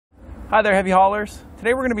Hi there, heavy haulers.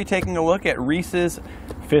 Today we're going to be taking a look at Reese's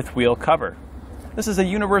fifth wheel cover. This is a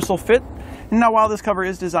universal fit. Now, while this cover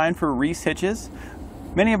is designed for Reese hitches,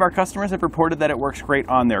 many of our customers have reported that it works great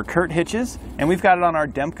on their Curt hitches, and we've got it on our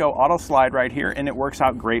Demco Autoslide right here, and it works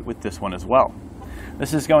out great with this one as well.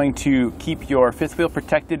 This is going to keep your fifth wheel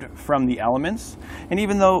protected from the elements, and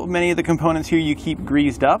even though many of the components here you keep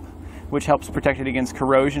greased up, which helps protect it against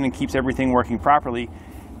corrosion and keeps everything working properly,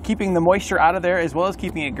 keeping the moisture out of there as well as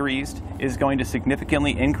keeping it greased is going to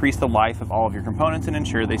significantly increase the life of all of your components and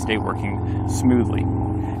ensure they stay working smoothly.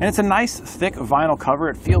 And it's a nice thick vinyl cover.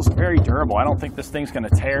 It feels very durable. I don't think this thing's going to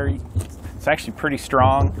tear. It's actually pretty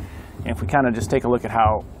strong. And if we kind of just take a look at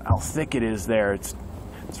how thick it is there, it's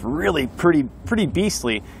really pretty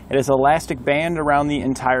beastly. It has an elastic band around the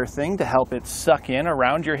entire thing to help it suck in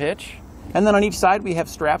around your hitch. And then on each side we have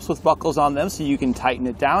straps with buckles on them so you can tighten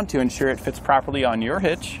it down to ensure it fits properly on your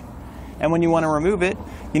hitch. And when you want to remove it,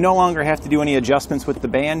 you no longer have to do any adjustments with the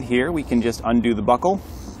band here. We can just undo the buckle.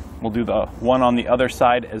 We'll do the one on the other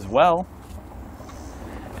side as well.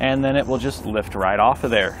 And then it will just lift right off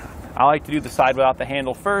of there. I like to do the side without the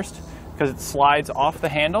handle first because it slides off the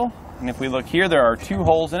handle. And if we look here, there are two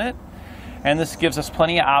holes in it. And this gives us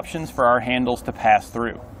plenty of options for our handles to pass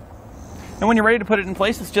through. And when you're ready to put it in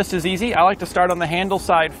place, it's just as easy. I like to start on the handle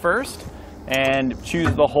side first and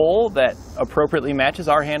choose the hole that appropriately matches.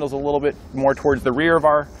 Our handle's a little bit more towards the rear of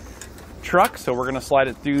our truck, so we're going to slide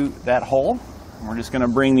it through that hole. And we're just going to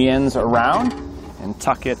bring the ends around and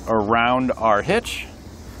tuck it around our hitch.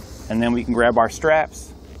 And then we can grab our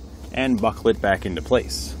straps and buckle it back into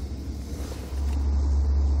place.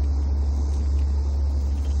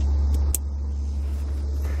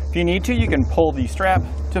 If you need to, you can pull the strap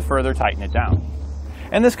to further tighten it down.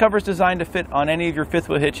 And this cover is designed to fit on any of your fifth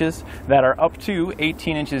wheel hitches that are up to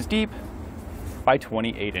 18 inches deep by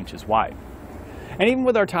 28 inches wide. And even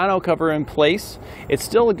with our tonneau cover in place, it's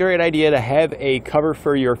still a great idea to have a cover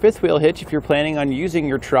for your fifth wheel hitch if you're planning on using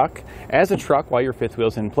your truck as a truck while your fifth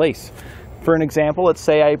wheel's in place. For an example, let's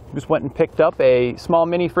say I just went and picked up a small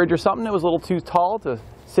mini fridge or something that was a little too tall to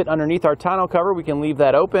sit underneath our tonneau cover. We can leave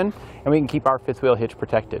that open and we can keep our fifth wheel hitch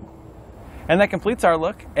protected. And that completes our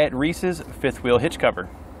look at Reese's fifth wheel hitch cover.